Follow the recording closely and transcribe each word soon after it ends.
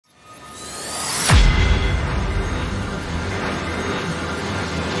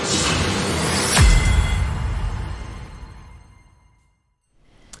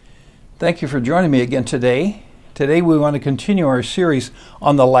Thank you for joining me again today. Today we want to continue our series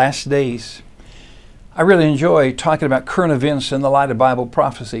on the last days. I really enjoy talking about current events in the light of Bible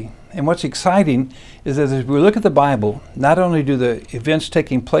prophecy. And what's exciting is that as we look at the Bible, not only do the events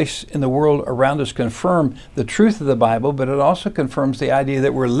taking place in the world around us confirm the truth of the Bible, but it also confirms the idea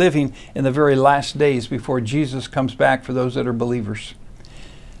that we're living in the very last days before Jesus comes back for those that are believers.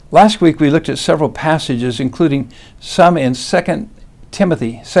 Last week we looked at several passages, including some in 2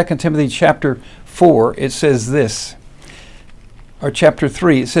 Timothy chapter 4. It says this, or chapter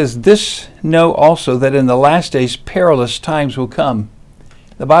 3, it says, "This know also that in the last days perilous times will come."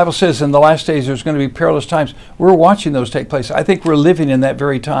 The Bible says in the last days there's going to be perilous times. We're watching those take place. I think we're living in that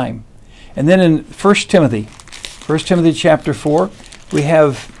very time. And then in 1 Timothy chapter 4, we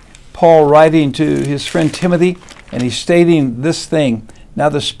have Paul writing to his friend Timothy, and he's stating this thing. "Now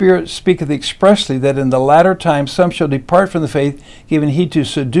the Spirit speaketh expressly that in the latter time some shall depart from the faith, giving heed to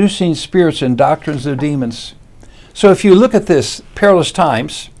seducing spirits and doctrines of demons." So if you look at this, perilous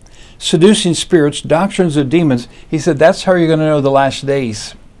times, seducing spirits, doctrines of demons, he said that's how you're going to know the last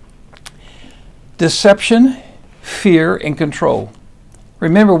days. Deception, fear, and control.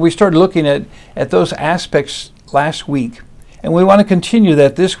 Remember, we started looking at those aspects last week, and we want to continue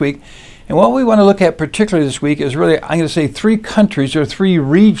that this week. And what we want to look at particularly this week is really, I'm going to say, three countries or three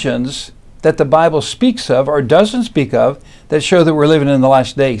regions that the Bible speaks of or doesn't speak of that show that we're living in the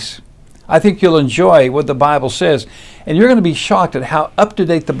last days. I think you'll enjoy what the Bible says, and you're going to be shocked at how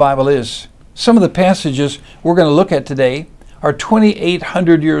up-to-date the Bible is. Some of the passages we're going to look at today are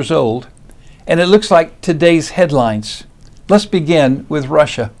 2,800 years old, and it looks like today's headlines. Let's begin with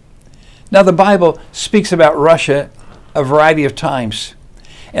Russia. Now, the Bible speaks about Russia a variety of times.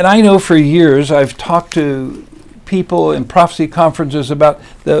 And I know for years I've talked to people in prophecy conferences about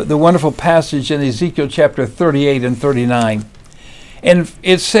the wonderful passage in Ezekiel chapter 38 and 39. And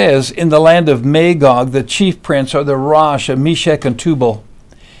it says, "In the land of Magog, the chief prince are the Rosh of Meshech and Tubal."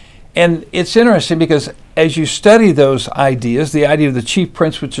 And it's interesting because as you study those ideas, the idea of the chief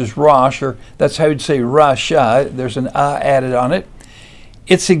prince, which is Rosh, or that's how you'd say Russia, there's an added on it.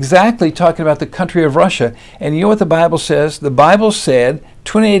 It's exactly talking about the country of Russia. And you know what the Bible says? The Bible said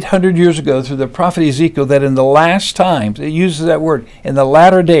 2,800 years ago through the prophet Ezekiel that in the last times, it uses that word, in the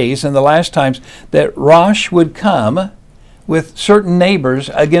latter days, in the last times, that Rosh would come with certain neighbors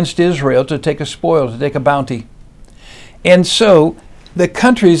against Israel to take a spoil, to take a bounty. And so the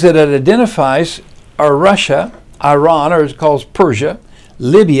countries that it identifies are Russia, Iran, or it's called Persia,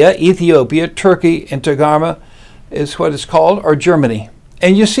 Libya, Ethiopia, Turkey, and Togarmah is what it's called, or Germany.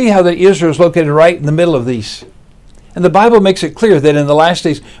 And you see how that Israel is located right in the middle of these. And the Bible makes it clear that in the last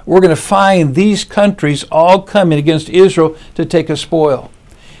days, we're going to find these countries all coming against Israel to take a spoil.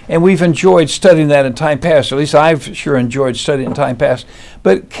 And we've enjoyed studying that in time past. At least I've sure enjoyed studying in time past.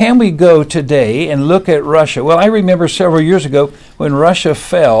 But can we go today and look at Russia? Well, I remember several years ago when Russia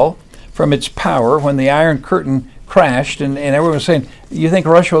fell from its power, when the Iron Curtain crashed, and everyone was saying, "You think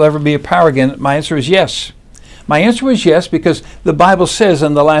Russia will ever be a power again?" My answer is yes. My answer was yes, because the Bible says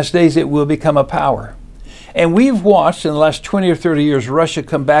in the last days it will become a power. And we've watched in the last 20 or 30 years Russia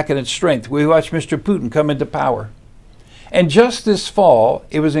come back in its strength. We watched Mr. Putin come into power. And just this fall,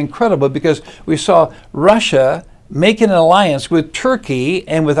 it was incredible because we saw Russia make an alliance with Turkey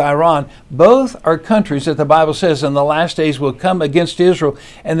and with Iran. Both are countries that the Bible says in the last days will come against Israel,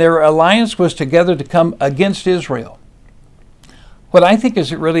 and their alliance was together to come against Israel. What I think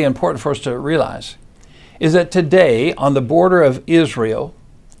is really important for us to realize is that today on the border of Israel,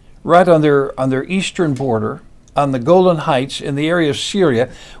 right on their eastern border, on the Golan Heights in the area of Syria,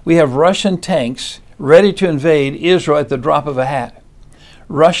 we have Russian tanks ready to invade Israel at the drop of a hat.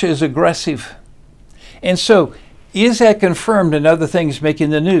 Russia is aggressive. And so, is that confirmed in other things making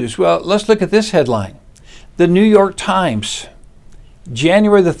the news? Well, let's look at this headline. The New York Times,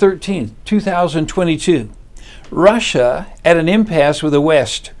 January the 13th, 2022. Russia at an impasse with the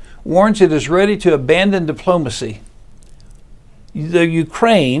West, warns it is ready to abandon diplomacy. The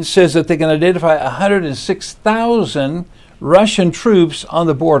Ukraine says that they can identify 106,000 Russian troops on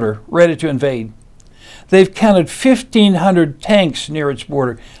the border ready to invade. They've counted 1,500 tanks near its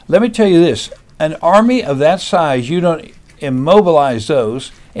border. Let me tell you this, an army of that size, you don't immobilize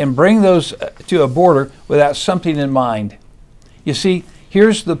those and bring those to a border without something in mind. You see,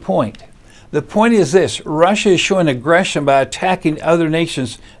 here's the point. The point is this: Russia is showing aggression by attacking other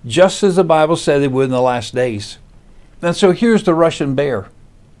nations, just as the Bible said it would in the last days. And so here's the Russian bear.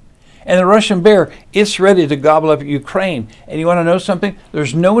 And the Russian bear, it's ready to gobble up Ukraine. And you want to know something?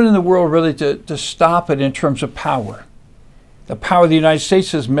 There's no one in the world really to stop it in terms of power. The power of the United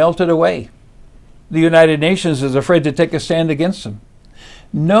States has melted away. The United Nations is afraid to take a stand against them.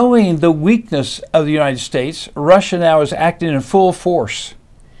 Knowing the weakness of the United States, Russia now is acting in full force.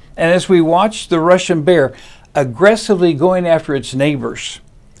 And as we watch the Russian bear aggressively going after its neighbors,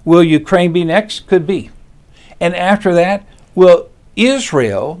 will Ukraine be next? Could be. And after that, will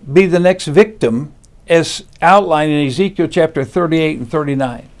Israel be the next victim, as outlined in Ezekiel chapter 38 and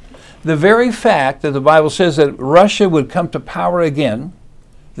 39? The very fact that the Bible says that Russia would come to power again,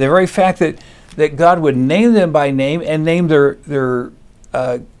 the very fact that God would name them by name and name their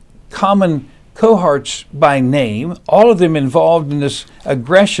common cohorts by name, all of them involved in this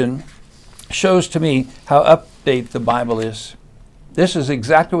aggression, shows to me how up-to-date the Bible is. This is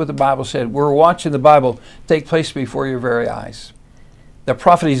exactly what the Bible said. We're watching the Bible take place before your very eyes. The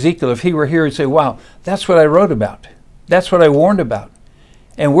prophet Ezekiel, if he were here, he'd say, wow, that's what I wrote about. That's what I warned about.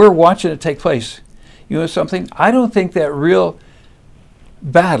 And we're watching it take place. You know something? I don't think that real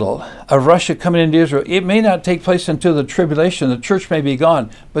battle of Russia coming into Israel, it may not take place until the tribulation. The church may be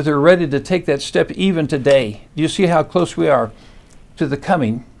gone, but they're ready to take that step even today. Do you see how close we are to the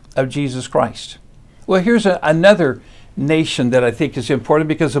coming of Jesus Christ? Well, here's another nation that I think is important,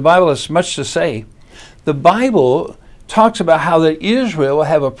 because the Bible has much to say. The Bible talks about how that Israel will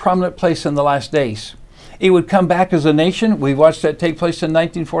have a prominent place in the last days. It would come back as a nation. We watched that take place in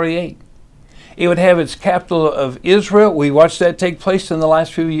 1948. It would have its capital of Israel. We watched that take place in the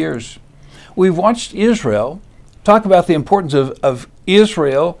last few years. We've watched Israel talk about the importance of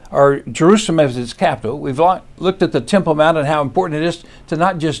Israel, or Jerusalem as its capital. We've looked at the Temple Mount and how important it is to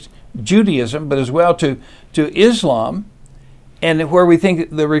not just Judaism, but as well to Islam, and where we think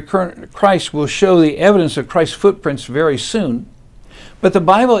the recurrent Christ will show the evidence of Christ's footprints very soon. But the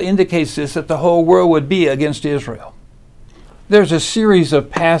Bible indicates this, that the whole world would be against Israel. There's a series of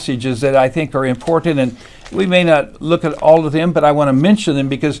passages that I think are important, and we may not look at all of them, but I want to mention them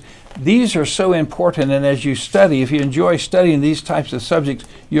because these are so important. And as you study, if you enjoy studying these types of subjects,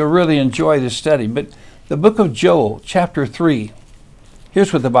 you'll really enjoy this study. But the book of Joel, chapter 3,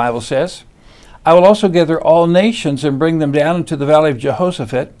 here's what the Bible says. I will also gather all nations and bring them down into the valley of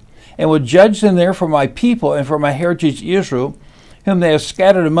Jehoshaphat, and will judge them there for my people and for my heritage Israel, whom they have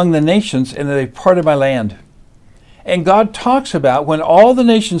scattered among the nations, and they have parted my land. And God talks about when all the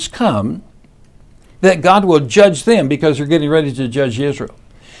nations come, that God will judge them because they're getting ready to judge Israel.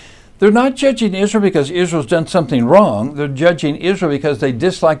 They're not judging Israel because Israel's done something wrong. They're judging Israel because they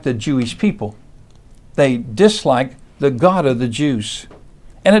dislike the Jewish people. They dislike the God of the Jews.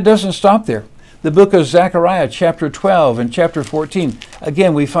 And it doesn't stop there. The book of Zechariah, chapter 12 and chapter 14,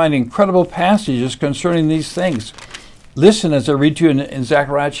 again, we find incredible passages concerning these things. Listen as I read to you in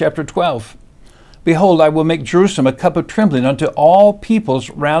Zechariah chapter 12. Behold, I will make Jerusalem a cup of trembling unto all peoples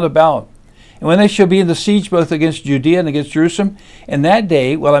round about. And when they shall be in the siege both against Judea and against Jerusalem, in that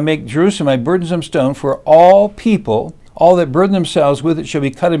day will I make Jerusalem a burdensome stone for all people. All that burden themselves with it shall be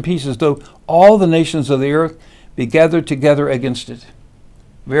cut in pieces, though all the nations of the earth be gathered together against it.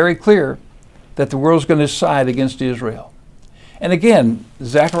 Very clear that the world's going to side against Israel. And again,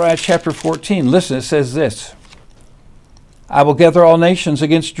 Zechariah chapter 14, listen, it says this. I will gather all nations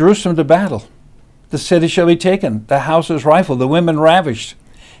against Jerusalem to battle. The city shall be taken, the houses rifled, the women ravished.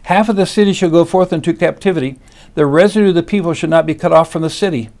 Half of the city shall go forth into captivity. The residue of the people shall not be cut off from the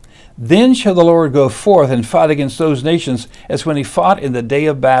city. Then shall the Lord go forth and fight against those nations as when he fought in the day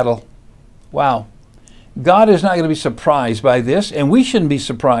of battle. Wow. God is not going to be surprised by this, and we shouldn't be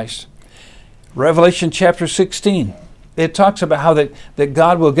surprised. Revelation chapter 16, it talks about how that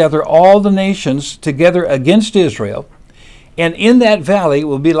God will gather all the nations together against Israel. And in that valley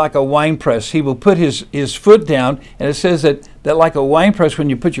will be like a winepress. He will put his foot down, and it says that like a winepress, when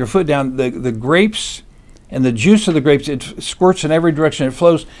you put your foot down, the grapes and the juice of the grapes, it squirts in every direction, it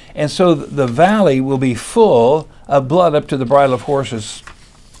flows. And so the valley will be full of blood up to the bridle of horses.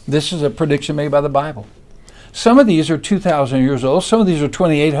 This is a prediction made by the Bible. Some of these are 2,000 years old. Some of these are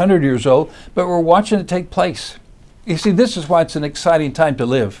 2,800 years old, but we're watching it take place. You see, this is why it's an exciting time to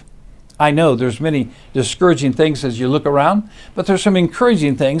live. I know there's many discouraging things as you look around, but there's some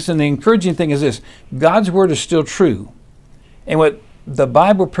encouraging things, and the encouraging thing is this. God's word is still true. And what the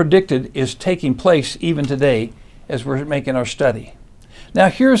Bible predicted is taking place even today as we're making our study. Now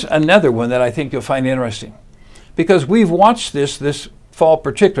here's another one that I think you'll find interesting, because we've watched this fall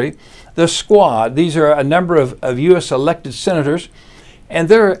particularly, the Squad. These are a number of U.S. elected senators, and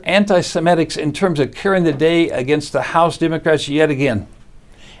they're anti-Semitics in terms of carrying the day against the House Democrats yet again.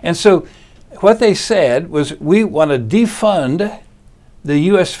 And so what they said was, we want to defund the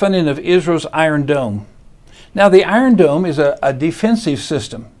U.S. funding of Israel's Iron Dome. Now, the Iron Dome is a defensive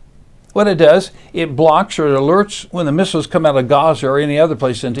system. What it does, it blocks or it alerts when the missiles come out of Gaza or any other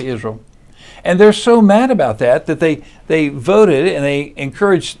place into Israel. And they're so mad about that they voted and they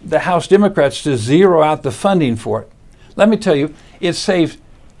encouraged the House Democrats to zero out the funding for it. Let me tell you, it saved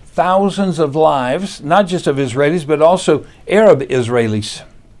thousands of lives, not just of Israelis, but also Arab Israelis.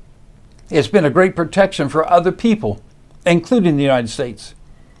 It's been a great protection for other people, including the United States.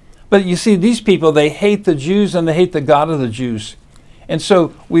 But you see, these people, they hate the Jews and they hate the God of the Jews. And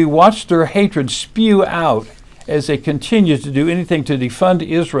so we watch their hatred spew out as they continue to do anything to defund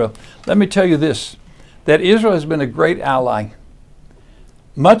Israel. Let me tell you this, that Israel has been a great ally.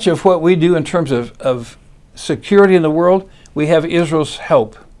 Much of what we do in terms of security in the world, we have Israel's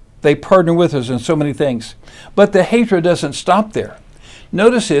help. They partner with us in so many things. But the hatred doesn't stop there.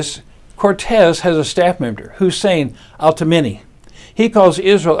 Notice this, Cortez has a staff member, Hussein Al-Tamimi. He calls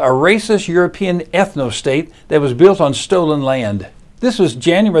Israel a racist European ethno-state that was built on stolen land. This was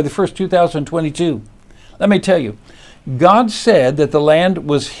January the 1st, 2022. Let me tell you, God said that the land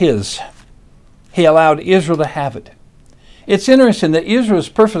was his. He allowed Israel to have it. It's interesting that Israel is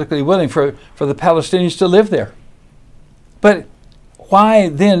perfectly willing for the Palestinians to live there. But why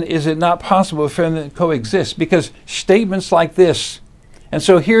then is it not possible for them to coexist? Because statements like this, and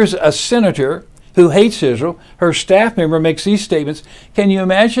so here's a senator who hates Israel, her staff member makes these statements. Can you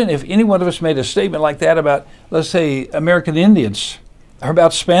imagine if any one of us made a statement like that about, let's say, American Indians or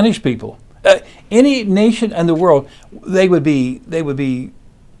about Spanish people? Any nation in the world, they would be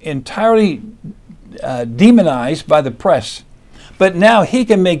entirely demonized by the press. But now he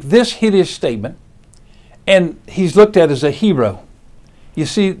can make this hideous statement, and he's looked at as a hero. You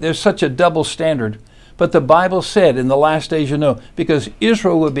see, there's such a double standard. But the Bible said in the last days, because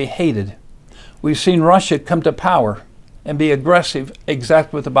Israel would be hated. We've seen Russia come to power and be aggressive,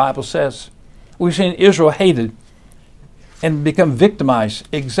 exactly what the Bible says. We've seen Israel hated and become victimized,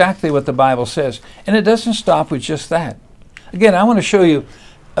 exactly what the Bible says. And it doesn't stop with just that. Again, I want to show you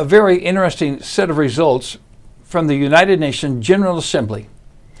a very interesting set of results from the United Nations General Assembly.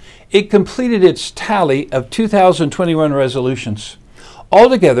 It completed its tally of 2021 resolutions.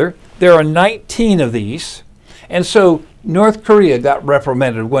 Altogether, there are 19 of these, and so North Korea got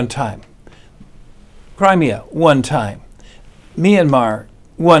reprimanded one time, Crimea one time, Myanmar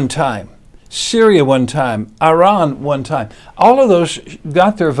one time, Syria one time, Iran one time. All of those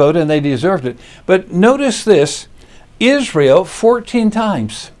got their vote and they deserved it. But notice this, Israel 14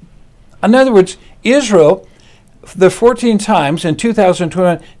 times. In other words, Israel, the 14 times in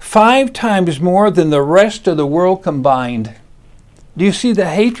 2021, 5 times more than the rest of the world combined. Do you see the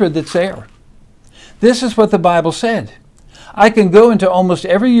hatred that's there? This is what the Bible said. I can go into almost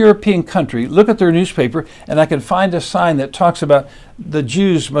every European country, look at their newspaper, and I can find a sign that talks about the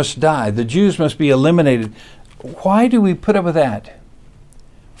Jews must die, the Jews must be eliminated. Why do we put up with that?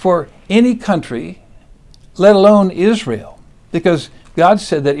 For any country, let alone Israel, because God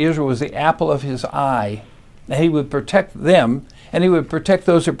said that Israel was the apple of his eye, and he would protect them, and he would protect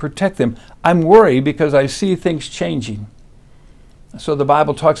those that protect them. I'm worried because I see things changing. So the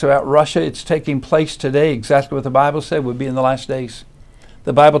Bible talks about Russia. It's taking place today, exactly what the Bible said would be in the last days.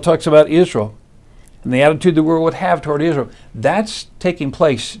 The Bible talks about Israel and the attitude the world would have toward Israel. That's taking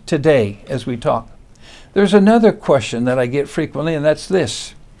place today as we talk. There's another question that I get frequently, and that's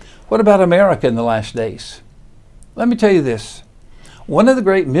this. What about America in the last days? Let me tell you this. One of the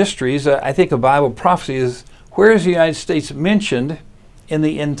great mysteries, I think, of Bible prophecy is, where is the United States mentioned in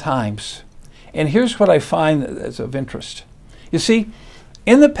the end times? And here's what I find that's of interest. You see,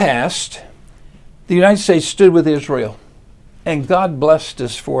 in the past, the United States stood with Israel, and God blessed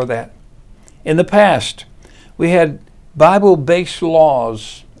us for that. In the past, we had Bible-based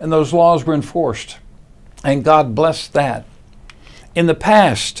laws, and those laws were enforced, and God blessed that. In the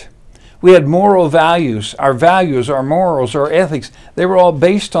past, we had moral values, our morals, our ethics. They were all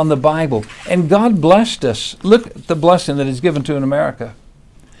based on the Bible, and God blessed us. Look at the blessing that He's given to in America.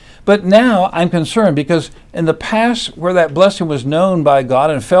 But now I'm concerned because in the past, where that blessing was known by God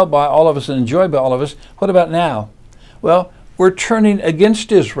and felt by all of us and enjoyed by all of us, what about now? Well, we're turning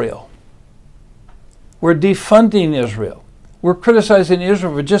against Israel. We're defunding Israel. We're criticizing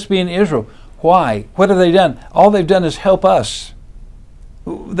Israel for just being Israel. Why? What have they done? All they've done is help us.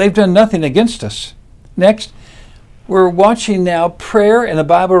 They've done nothing against us. Next, we're watching now prayer and the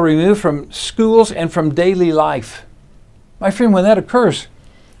Bible removed from schools and from daily life. My friend, when that occurs,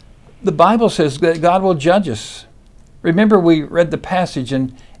 the Bible says that God will judge us. Remember, we read the passage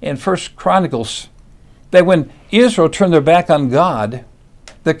in 1 Chronicles that when Israel turned their back on God,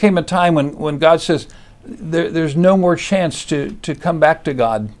 there came a time when God says there's no more chance to come back to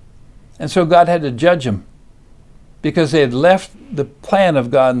God. And so God had to judge them because they had left the plan of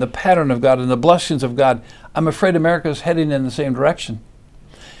God and the pattern of God and the blessings of God. I'm afraid America is heading in the same direction.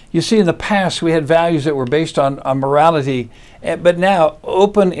 You see, in the past, we had values that were based on morality, but now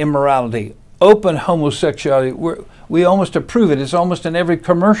open immorality, open homosexuality, we almost approve it. It's almost in every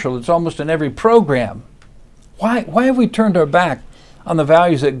commercial. It's almost in every program. Why have we turned our back on the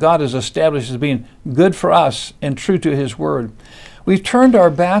values that God has established as being good for us and true to His Word? We've turned our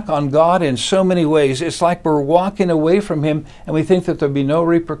back on God in so many ways. It's like we're walking away from Him and we think that there'll be no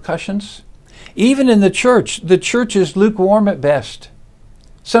repercussions. Even in the church is lukewarm at best.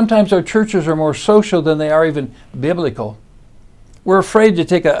 Sometimes our churches are more social than they are even biblical. We're afraid to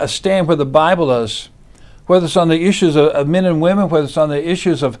take a stand where the Bible does, whether it's on the issues of men and women, whether it's on the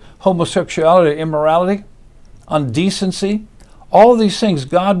issues of homosexuality, immorality, on decency. All of these things,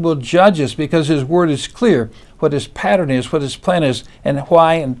 God will judge us because His Word is clear, what His pattern is, what His plan is, and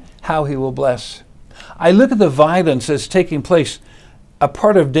why and how He will bless. I look at the violence that's taking place, a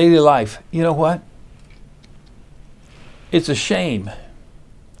part of daily life. You know what? It's a shame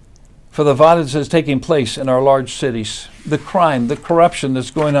for the violence that's taking place in our large cities, the crime, the corruption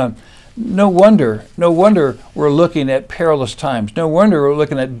that's going on. No wonder we're looking at perilous times. No wonder we're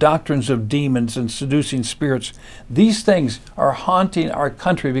looking at doctrines of demons and seducing spirits. These things are haunting our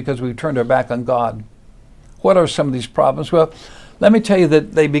country because we've turned our back on God. What are some of these problems? Well, let me tell you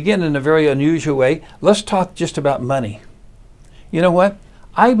that they begin in a very unusual way. Let's talk just about money. You know what?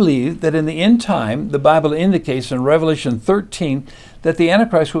 I believe that in the end time, the Bible indicates in Revelation 13 that the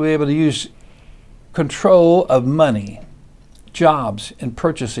Antichrist will be able to use control of money, jobs, and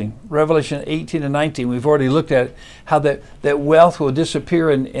purchasing. Revelation 18 and 19, we've already looked at how that wealth will disappear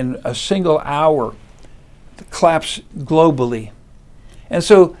in a single hour, collapse globally. And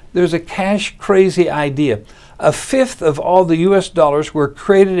so there's a cash crazy idea. A fifth of all the US dollars were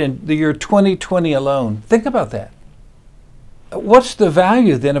created in the year 2020 alone. Think about that. What's the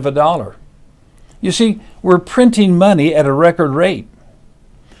value then of a dollar? You see, we're printing money at a record rate.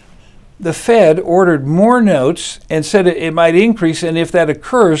 The Fed ordered more notes and said it might increase, and if that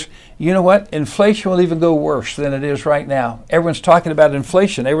occurs, you know what? Inflation will even go worse than it is right now. Everyone's talking about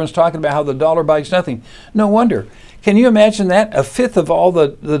inflation. Everyone's talking about how the dollar buys nothing. No wonder. Can you imagine that? A fifth of all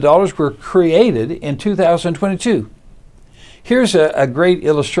the dollars were created in 2022. Here's a great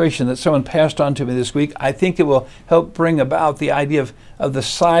illustration that someone passed on to me this week. I think it will help bring about the idea of the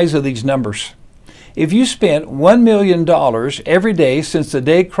size of these numbers. If you spent $1 million every day since the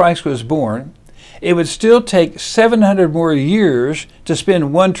day Christ was born, it would still take 700 more years to spend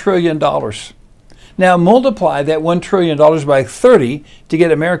 $1 trillion. Now multiply that $1 trillion by 30 to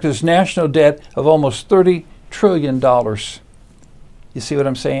get America's national debt of almost $30 trillion. You see what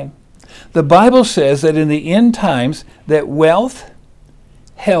I'm saying? The Bible says that in the end times that wealth,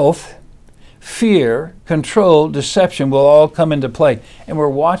 health, fear, control, deception will all come into play. And we're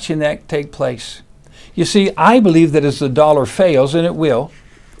watching that take place. You see, I believe that as the dollar fails, and it will,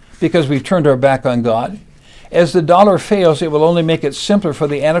 because we've turned our back on God, as the dollar fails, it will only make it simpler for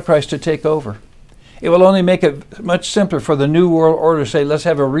the Antichrist to take over. It will only make it much simpler for the New World Order to say, let's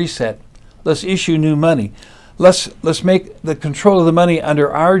have a reset. Let's issue new money. Let's make the control of the money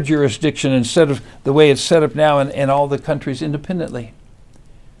under our jurisdiction instead of the way it's set up now in all the countries independently.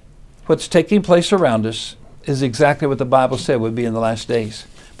 What's taking place around us is exactly what the Bible said would be in the last days.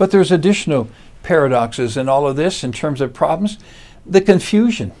 But there's additional paradoxes in all of this in terms of problems. The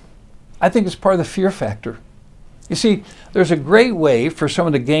confusion. I think it's part of the fear factor. You see, there's a great way for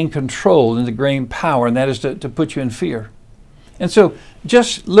someone to gain control and to gain power, and that is to put you in fear. And so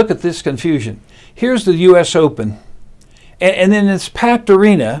just look at this confusion. Here's the U.S. Open. And in this packed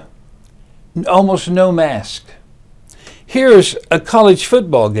arena, almost no mask. Here's a college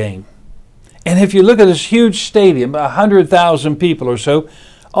football game. And if you look at this huge stadium, 100,000 people or so,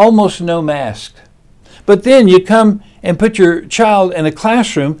 almost no mask. But then you come and put your child in a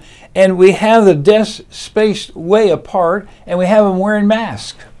classroom, and we have the desks spaced way apart, and we have them wearing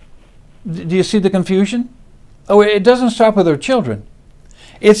masks. Do you see the confusion? Oh, it doesn't stop with our children.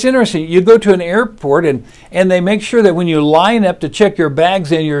 It's interesting. You go to an airport, and they make sure that when you line up to check your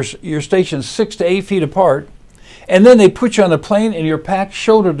bags in, your station's 6 to 8 feet apart, and then they put you on a plane, and you're packed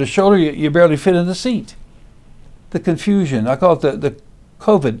shoulder to shoulder. You barely fit in the seat. The confusion. I call it the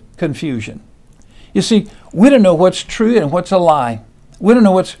COVID confusion. You see, we don't know what's true and what's a lie. We don't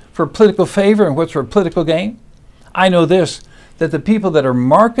know what's for political favor and what's for political gain. I know this, that the people that are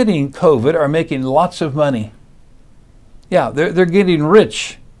marketing COVID are making lots of money. Yeah, they're getting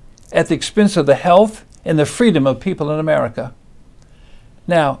rich at the expense of the health and the freedom of people in America.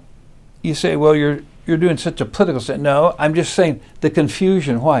 Now, you say, well, you're doing such a political statement. No, I'm just saying the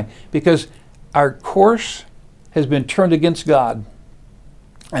confusion. Why? Because our course has been turned against God.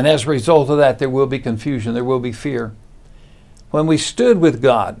 And as a result of that, there will be confusion, there will be fear. When we stood with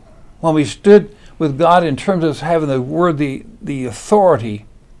God, when we stood with God in terms of having the word, the authority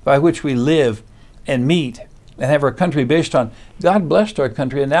by which we live and meet and have our country based on, God blessed our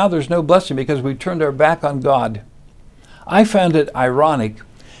country, and now there's no blessing because we turned our back on God. I found it ironic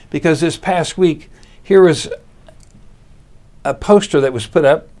because this past week, here was a poster that was put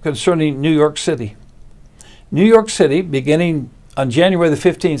up concerning New York City. New York City, beginning on January the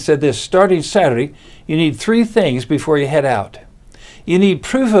 15th, said this: starting Saturday, you need 3 things before you head out. You need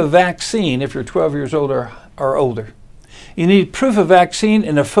proof of vaccine if you're 12 years old or older. You need proof of vaccine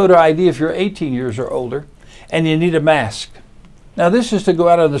and a photo ID if you're 18 years or older. And you need a mask. Now this is to go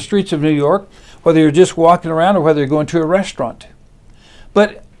out on the streets of New York, whether you're just walking around or whether you're going to a restaurant.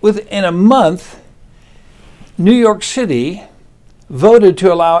 But within a month, New York City voted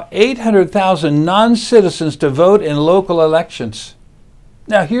to allow 800,000 non-citizens to vote in local elections.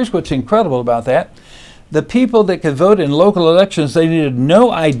 Now here's what's incredible about that. The people that could vote in local elections, they needed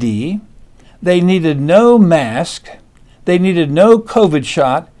no ID, they needed no mask, they needed no COVID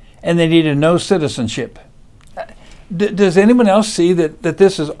shot, and they needed no citizenship. Does anyone else see that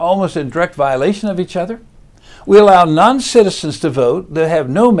this is almost in direct violation of each other? We allow non-citizens to vote that have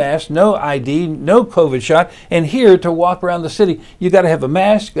no mask, no ID, no COVID shot, and here to walk around the city, you got to have a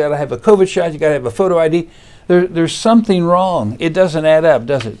mask, you got to have a COVID shot, you got to have a photo ID. There's something wrong. It doesn't add up,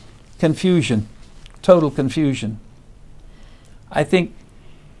 does it? Confusion, total confusion. I think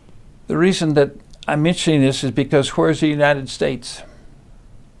the reason that I'm mentioning this is because where's the United States?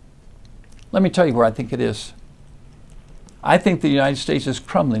 Let me tell you where I think it is. I think the United States is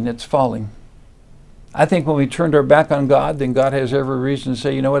crumbling, it's falling. I think when we turned our back on God, then God has every reason to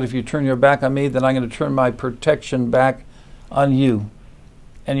say, you know what, if you turn your back on me, then I'm going to turn my protection back on you,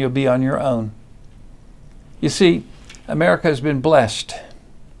 and you'll be on your own. You see, America has been blessed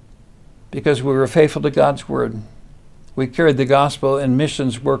because we were faithful to God's word. We carried the gospel and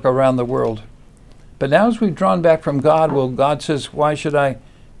missions work around the world. But now as we've drawn back from God, well, God says, why should I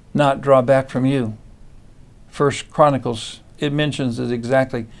not draw back from you? First Chronicles, it mentions it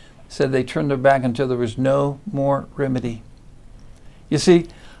exactly. It said they turned their back until there was no more remedy. You see,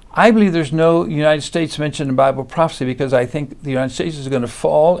 I believe there's no United States mentioned in Bible prophecy because I think the United States is going to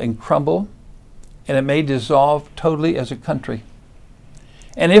fall and crumble, and it may dissolve totally as a country.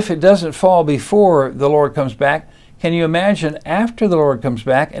 And if it doesn't fall before the Lord comes back, can you imagine after the Lord comes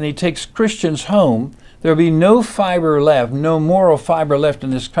back and he takes Christians home, there will be no fiber left, no moral fiber left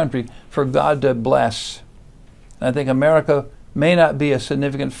in this country for God to bless. And I think America may not be a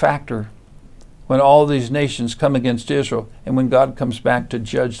significant factor when all these nations come against Israel and when God comes back to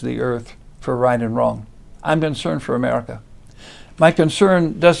judge the earth for right and wrong. I'm concerned for America. My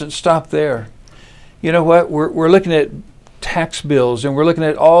concern doesn't stop there. You know what? We're looking at tax bills and we're looking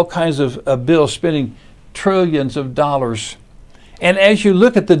at all kinds of bills spending trillions of dollars. And as you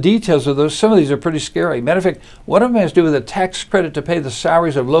look at the details of those, some of these are pretty scary. Matter of fact, one of them has to do with a tax credit to pay the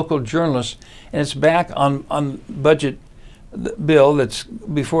salaries of local journalists, and it's back on budget bill that's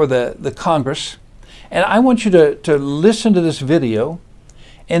before the Congress. And I want you to listen to this video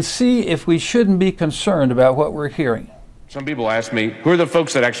and see if we shouldn't be concerned about what we're hearing. Some people ask me, who are the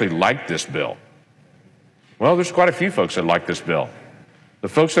folks that actually like this bill? Well, there's quite a few folks that like this bill. The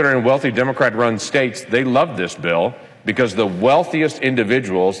folks that are in wealthy Democrat-run states, they love this bill because the wealthiest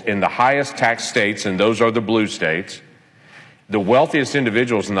individuals in the highest tax states, and those are the blue states, the wealthiest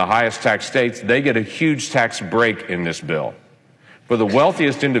individuals in the highest tax states, they get a huge tax break in this bill. For the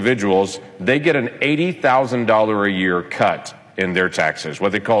wealthiest individuals, they get an $80,000 a year cut in their taxes,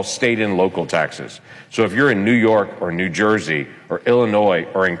 what they call state and local taxes. So if you're in New York or New Jersey or Illinois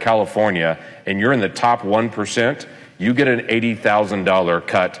or in California and you're in the top 1%, you get an $80,000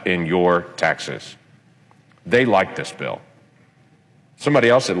 cut in your taxes. They like this bill. Somebody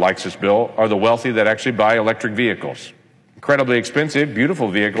else that likes this bill are the wealthy that actually buy electric vehicles. Incredibly expensive, beautiful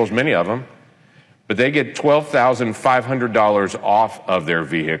vehicles, many of them, but they get $12,500 off of their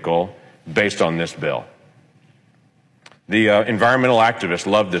vehicle based on this bill. The environmental activists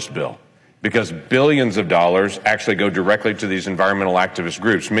love this bill because billions of dollars actually go directly to these environmental activist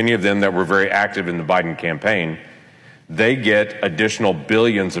groups, many of them that were very active in the Biden campaign. They get additional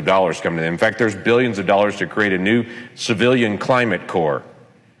billions of dollars coming to them. In fact, there's billions of dollars to create a new civilian climate corps,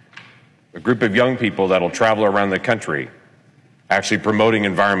 a group of young people that'll travel around the country actually promoting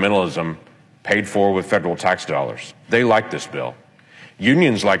environmentalism paid for with federal tax dollars. They like this bill.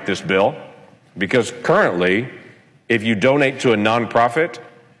 Unions like this bill because currently, if you donate to a nonprofit,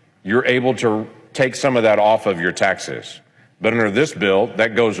 you're able to take some of that off of your taxes. But under this bill,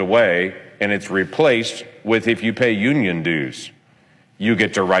 that goes away and it's replaced with if you pay union dues, you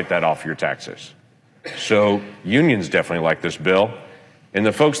get to write that off your taxes. So unions definitely like this bill. And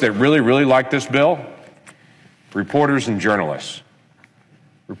the folks that really, really like this bill, reporters and journalists.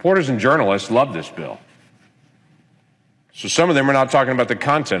 Reporters and journalists love this bill. So some of them are not talking about the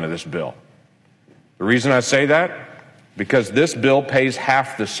content of this bill. The reason I say that, because this bill pays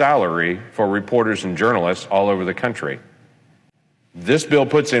half the salary for reporters and journalists all over the country. This bill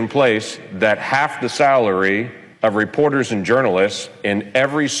puts in place that half the salary of reporters and journalists in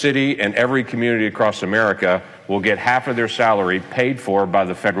every city and every community across America will get half of their salary paid for by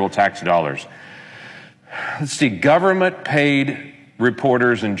the federal tax dollars. Let's see, government-paid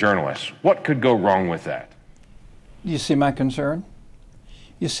reporters and journalists. What could go wrong with that? You see my concern?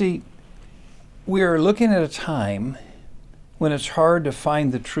 You see, we are looking at a time when it's hard to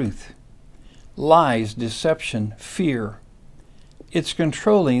find the truth. Lies, deception, fear. It's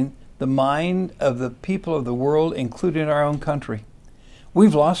controlling the mind of the people of the world, including our own country.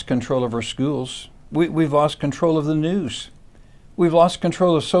 We've lost control of our schools. We've lost control of the news. We've lost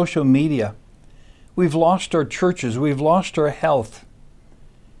control of social media. We've lost our churches. We've lost our health.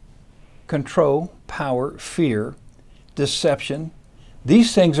 Control, power, fear, deception.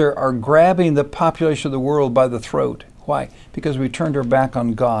 These things are grabbing the population of the world by the throat. Why? Because we turned our back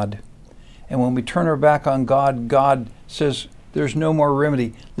on God. And when we turn our back on God, God says there's no more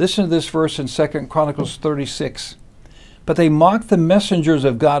remedy. Listen to this verse in 2 Chronicles 36. But they mocked the messengers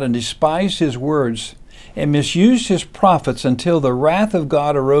of God and despised his words and misused his prophets until the wrath of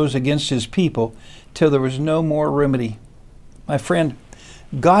God arose against his people, till there was no more remedy. My friend,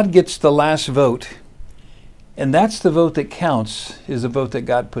 God gets the last vote. And that's the vote that counts, is the vote that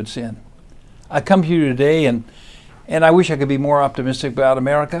God puts in. I come to you today, and I wish I could be more optimistic about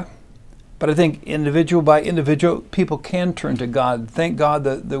America. But I think individual by individual, people can turn to God. Thank God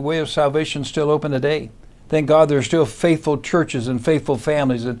that the way of salvation is still open today. Thank God there are still faithful churches and faithful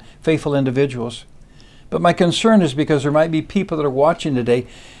families and faithful individuals. But my concern is because there might be people that are watching today,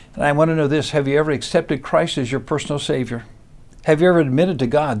 and I want to know this: have you ever accepted Christ as your personal Savior? Have you ever admitted to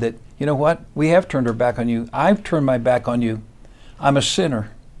God that, you know what, we have turned our back on you. I've turned my back on you. I'm a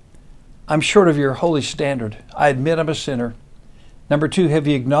sinner. I'm short of your holy standard. I admit I'm a sinner. Number two, have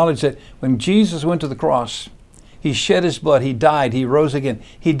you acknowledged that when Jesus went to the cross, he shed his blood, he died, he rose again.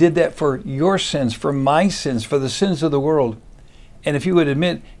 He did that for your sins, for my sins, for the sins of the world. And if you would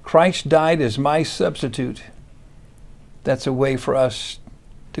admit Christ died as my substitute, that's a way for us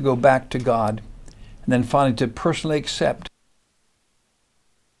to go back to God. And then finally to personally accept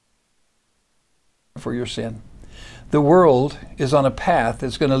for your sin. The world is on a path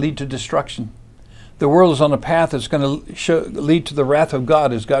that's going to lead to destruction. The world is on a path that's going to lead to the wrath of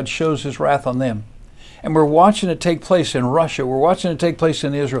God as God shows his wrath on them. And we're watching it take place in Russia. We're watching it take place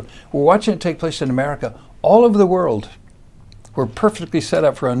in Israel. We're watching it take place in America. All over the world. We're perfectly set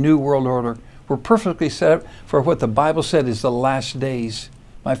up for a new world order. We're perfectly set up for what the Bible said is the last days.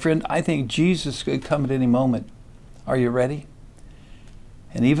 My friend, I think Jesus could come at any moment. Are you ready?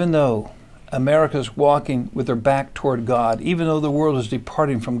 And even though America's walking with their back toward God, even though the world is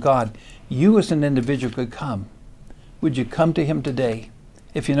departing from God, you as an individual could come. Would you come to him today?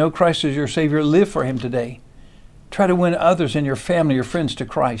 If you know Christ as your Savior, live for him today. Try to win others in your family, your friends to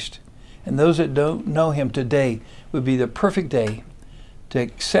Christ. And those that don't know him today would be the perfect day to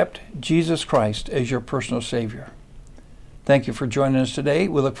accept Jesus Christ as your personal Savior. Thank you for joining us today.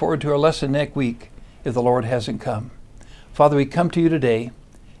 We look forward to our lesson next week if the Lord hasn't come. Father, we come to you today,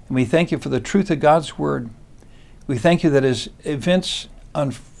 and we thank you for the truth of God's Word. We thank you that as events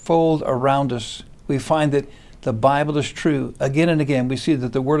unfold around us, we find that the Bible is true. Again and again, we see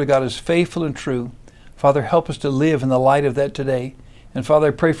that the Word of God is faithful and true. Father, help us to live in the light of that today. And Father,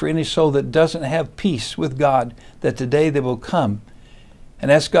 I pray for any soul that doesn't have peace with God, that today they will come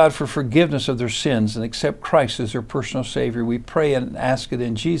and ask God for forgiveness of their sins and accept Christ as their personal Savior. We pray and ask it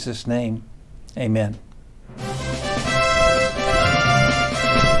in Jesus' name. Amen.